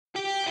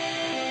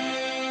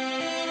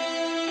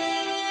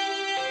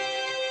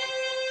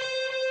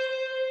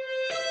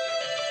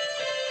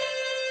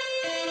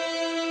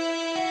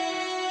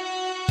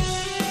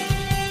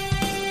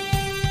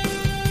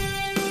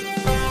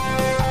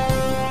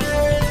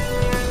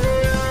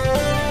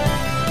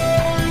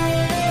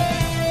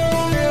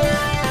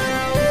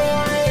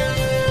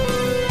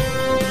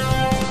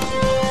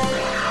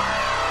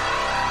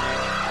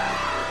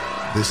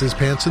This is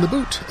Pants in the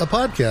Boot, a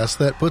podcast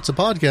that puts a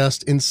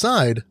podcast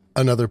inside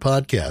another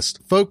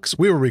podcast. Folks,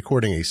 we were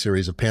recording a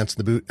series of Pants in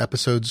the Boot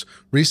episodes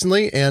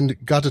recently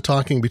and got to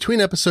talking between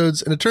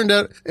episodes, and it turned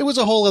out it was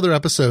a whole other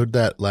episode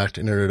that lacked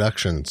an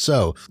introduction.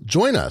 So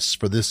join us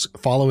for this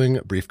following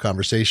brief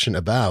conversation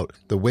about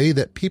the way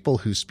that people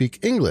who speak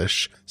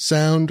English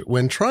sound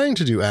when trying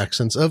to do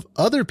accents of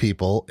other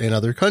people in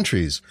other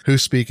countries who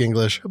speak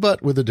English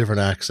but with a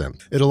different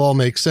accent. It'll all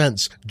make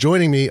sense.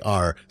 Joining me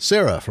are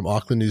Sarah from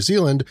Auckland, New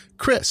Zealand,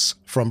 Chris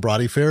from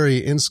Brodie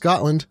Ferry in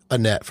Scotland,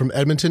 Annette from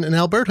Edmonton and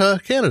Alberta,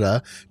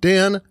 Canada,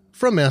 Dan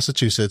from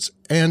Massachusetts,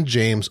 and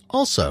James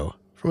also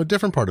from a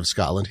different part of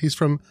Scotland. He's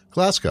from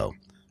Glasgow.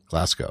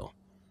 Glasgow.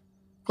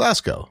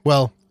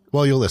 Well,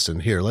 you'll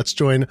listen. Here, let's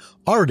join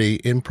Already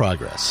in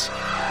Progress.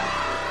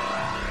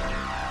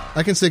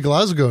 I can say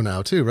Glasgow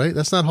now, too, right?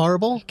 That's not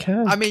horrible?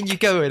 I mean, you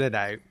go in and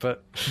out,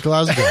 but...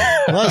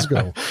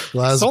 Glasgow.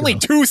 It's only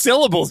 2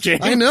 syllables,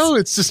 James. I know,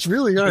 it's just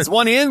really hard. It's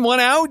one in, one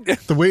out.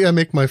 The way I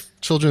make my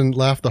children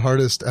laugh the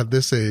hardest at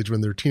this age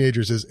when they're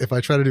teenagers is if I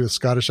try to do a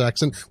Scottish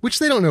accent, which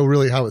they don't know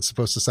really how it's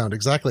supposed to sound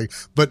exactly,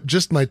 but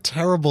just my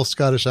terrible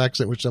Scottish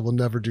accent, which I will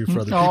never do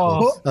for other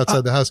people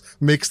outside the house,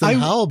 makes them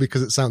howl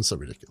because it sounds so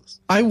ridiculous.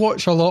 I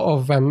watch a lot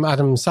of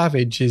Adam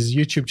Savage's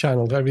YouTube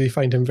channel. I really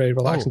find him very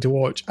relaxing to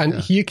watch. And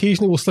he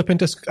occasionally will slip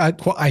into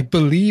what I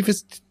believe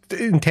is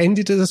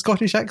intended as a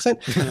Scottish accent.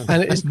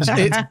 And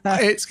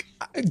it's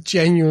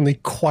genuinely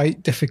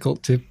quite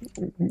difficult to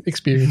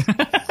experience.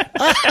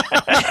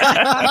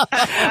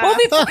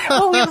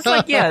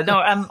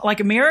 Like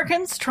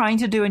Americans trying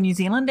to do a New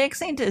Zealand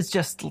accent is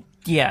just...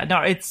 Yeah, no,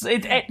 it's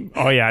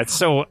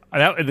so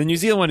the New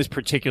Zealand one is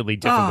particularly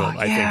difficult.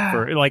 I think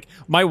for like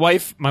my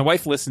wife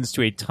listens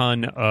to a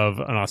ton of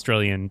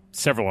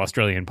several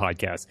Australian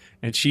podcasts,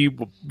 and she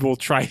will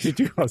try to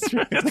do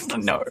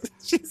Australian. No,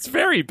 she's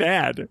very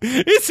bad.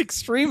 It's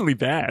extremely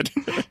bad.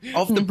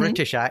 Of the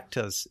British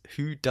actors,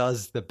 who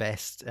does the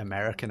best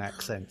American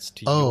accents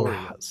to your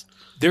ears?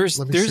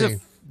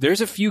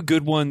 There's a few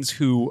good ones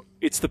who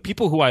it's the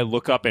people who I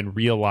look up and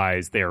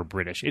realize they are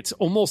British. It's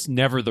almost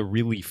never the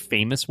really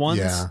famous ones.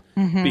 Yeah.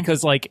 Mm-hmm.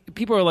 Because like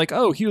people are like,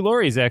 oh, Hugh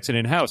Laurie's accent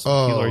in House. Hugh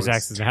Laurie's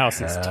accent in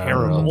House is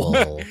terrible.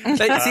 See,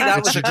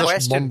 that was a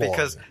question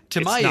because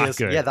to my ears,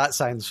 good. Yeah, that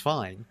sounds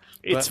fine.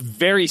 It's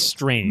very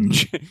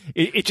strange.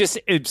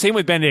 Same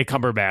with Benedict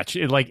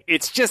Cumberbatch.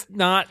 It's just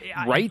not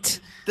right.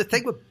 The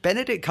thing with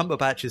Benedict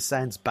Cumberbatch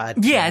sounds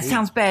bad. It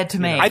sounds bad to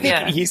me. I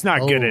think he's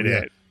not good at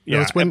it. Yeah,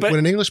 no, it's when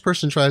an English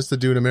person tries to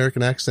do an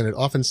American accent, it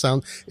often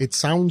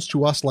sounds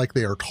to us like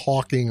they are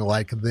talking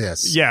like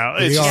this. Yeah,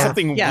 it's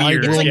something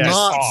weird. I will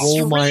not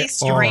roll my really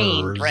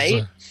strained, R's.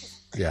 Right?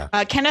 Yeah.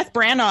 Kenneth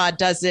Branagh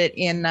does it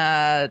in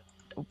that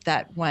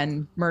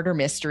one murder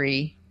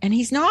mystery, and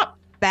he's not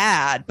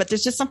bad, but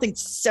there's just something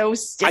so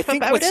stiff about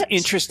it. I think what's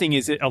interesting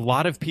is that a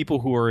lot of people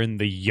who are in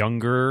the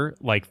younger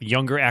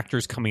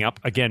actors coming up,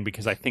 again,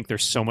 because I think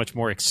there's so much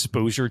more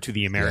exposure to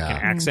the American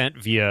accent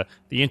via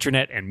the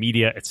internet and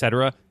media,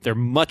 etc. They're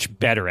much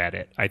better at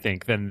it, I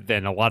think,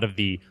 than a lot of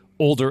the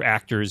older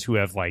actors who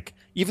have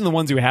even the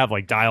ones who have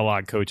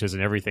dialogue coaches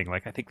and everything. I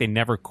think they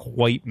never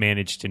quite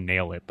managed to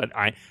nail it. But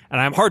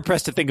I'm hard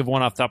pressed to think of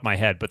one off the top of my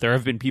head. But there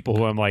have been people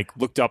who I'm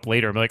looked up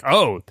later. I'm like,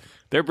 oh,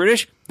 they're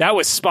British. That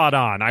was spot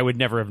on. I would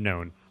never have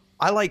known.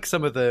 I like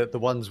some of the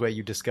ones where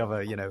you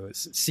discover,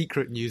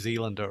 Secret New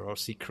Zealander or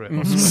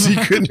Secret.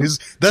 Secret News.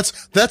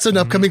 That's an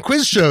upcoming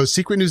quiz show.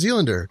 Secret New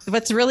Zealander.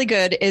 What's really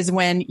good is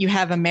when you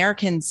have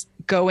Americans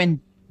go and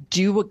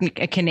do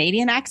a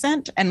Canadian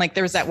accent, and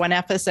there was that one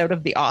episode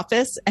of The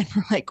Office, and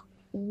we're like,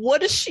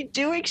 what is she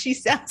doing? She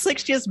sounds like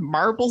she has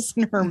marbles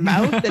in her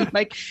mouth, and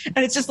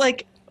it's just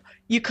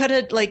you could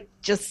have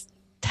just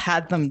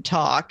had them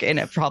talk, and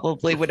it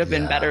probably would have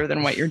been better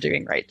than what you're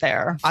doing right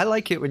there. I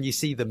like it when you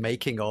see the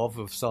making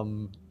of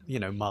some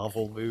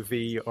Marvel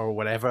movie or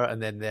whatever, and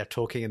then they're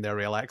talking in their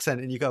real accent,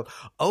 and you go,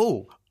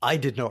 oh, I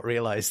did not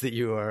realize that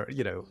you were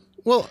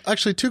Well,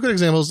 actually, 2 good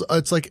examples.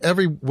 It's like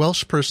every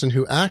Welsh person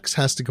who acts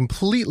has to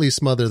completely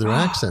smother their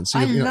accent. So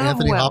you have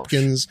Anthony Welsh.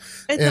 Hopkins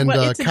and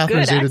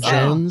Catherine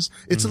Zeta-Jones.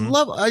 It's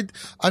love.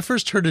 I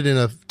first heard it in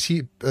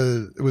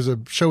it was a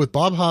show with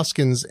Bob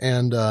Hoskins,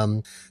 and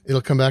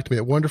it'll come back to me.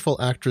 A wonderful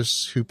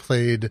actress who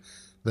played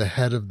the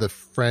head of the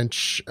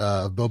French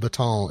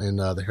Beauxbatons in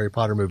the Harry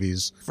Potter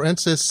movies,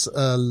 Frances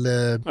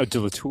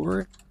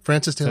Delatour.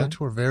 Frances de la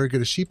Tour, very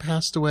good. Has she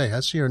passed away?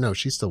 Has she or no?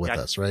 She's still with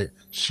us, right?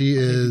 She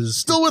is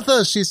still with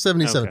us. She's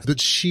 77. Okay. But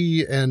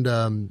she and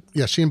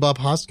Bob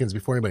Hoskins,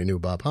 before anybody knew who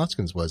Bob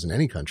Hoskins was in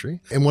any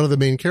country. And one of the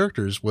main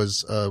characters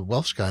was a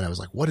Welsh guy. And I was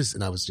like, what is,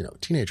 and I was, a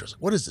teenager. I was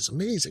like, what is this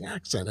amazing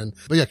accent?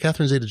 But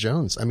Catherine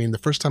Zeta-Jones. I mean, the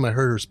first time I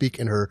heard her speak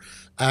in her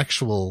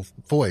actual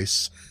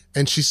voice,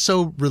 and she's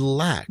so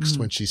relaxed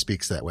when she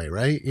speaks that way,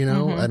 right? I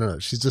don't know.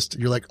 She's just,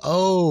 you're like,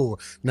 oh,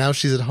 now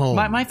she's at home.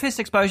 My first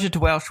exposure to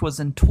Welsh was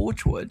in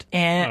Torchwood.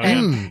 I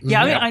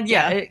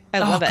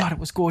love it. God, it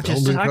was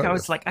gorgeous. I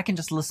was like, I can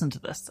just listen to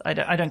this. I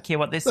don't care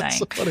what they're saying.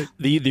 So funny.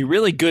 The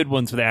really good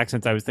ones for the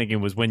accents I was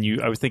thinking was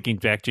I was thinking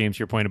back, James,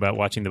 your point about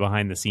watching the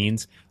behind the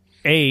scenes.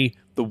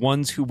 the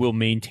ones who will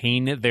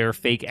maintain their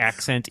fake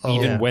accent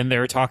even when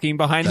they're talking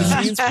behind the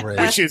scenes,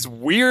 which is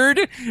weird.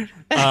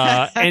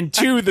 And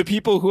 2, the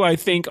people who I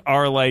think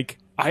are like,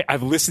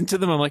 I've listened to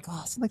them. I'm like,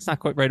 oh, something's not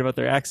quite right about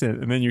their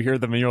accent. And then you hear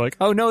them and you're like,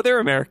 oh, no,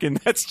 they're American.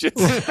 That's just,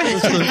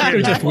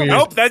 just weird.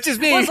 Nope, that's just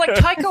me. Well, it's like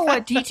Taika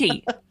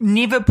Waititi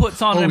never puts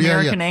on an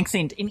American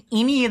accent in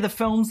any of the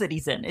films that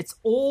he's in. It's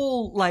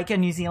all like a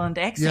New Zealand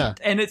accent.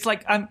 Yeah. And it's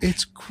like,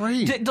 it's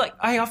great. Like,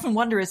 I often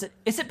wonder, is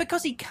it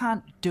because he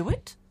can't do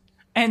it?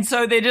 And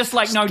so they're just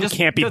like, no, just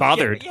can't be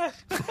bothered. Yeah.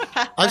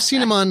 I've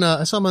seen him on,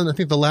 I saw him on, I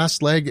think, The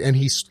Last Leg, and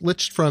he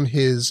switched from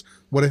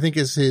what I think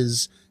is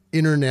his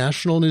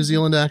international New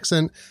Zealand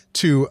accent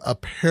to a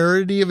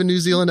parody of a New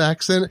Zealand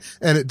accent,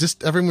 and it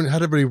just everyone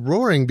had everybody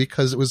roaring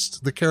because it was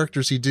the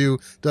characters he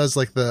does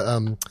like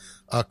the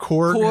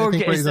Korg. Korg I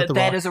think, is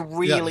that is a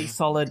really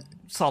solid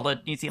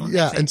New Zealand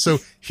accent. And so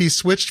he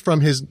switched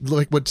from his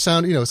like what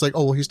sound, it's like,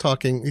 oh well, he's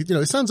talking,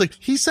 it sounds like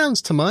he sounds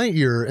to my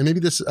ear, and maybe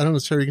this, I don't know,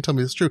 Sarah, you can tell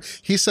me this is true,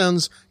 he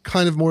sounds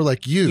kind of more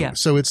like you. Yeah.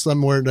 So it's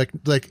more like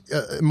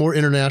more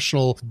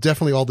international,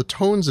 definitely all the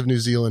tones of New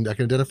Zealand. I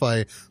can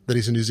identify that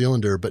he's a New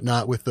Zealander, but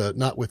not with the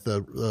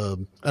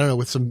I don't know,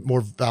 with some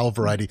more vowel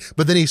variety.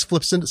 But then he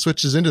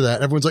switches into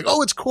that. Everyone's like,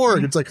 oh, it's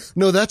Korg. It's like,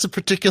 no, that's a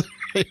particular.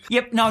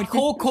 Yep. No,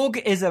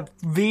 Korg is a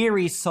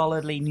very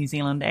solidly New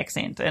Zealand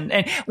accent.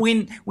 And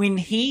when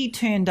he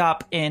turned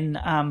up in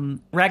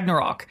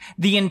Ragnarok,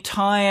 the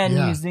entire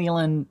New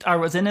Zealand, I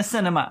was in a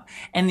cinema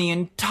and the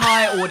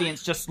entire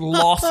audience just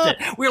lost it.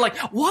 We were like,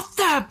 what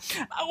the?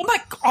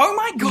 Oh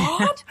my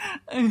God.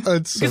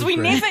 Because we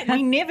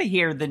never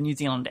hear the New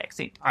Zealand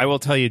accent. I will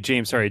tell you,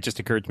 James, sorry, it just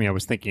occurred to me. I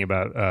was thinking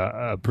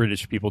about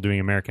British people doing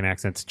American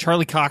accents.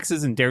 Charlie Cox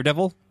is in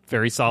Daredevil.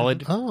 Very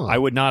solid. Oh. I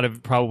would not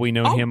have probably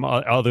known him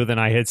other than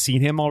I had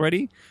seen him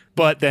already.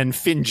 But then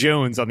Finn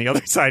Jones on the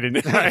other side,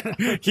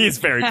 he's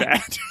very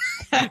bad.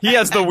 He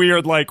has the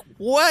weird, like,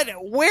 what?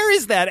 Where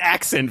is that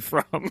accent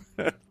from?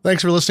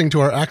 Thanks for listening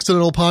to our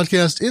accidental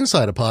podcast,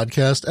 Inside a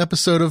Podcast,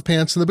 episode of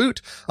Pants in the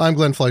Boot. I'm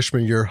Glenn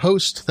Fleischman, your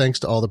host. Thanks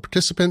to all the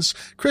participants.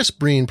 Chris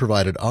Breen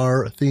provided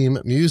our theme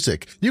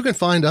music. You can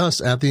find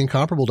us at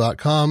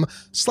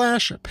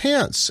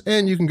theincomparable.com/pants,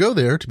 and you can go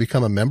there to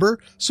become a member,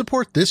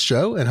 support this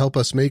show, and help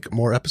us make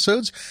more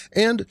episodes,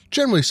 and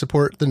generally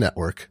support the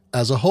network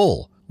as a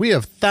whole. We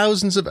have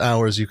thousands of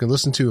hours you can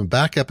listen to in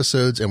back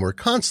episodes, and we're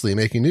constantly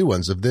making new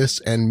ones of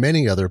this and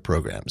many other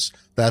programs.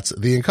 That's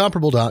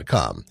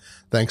theincomparable.com.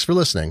 Thanks for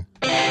listening.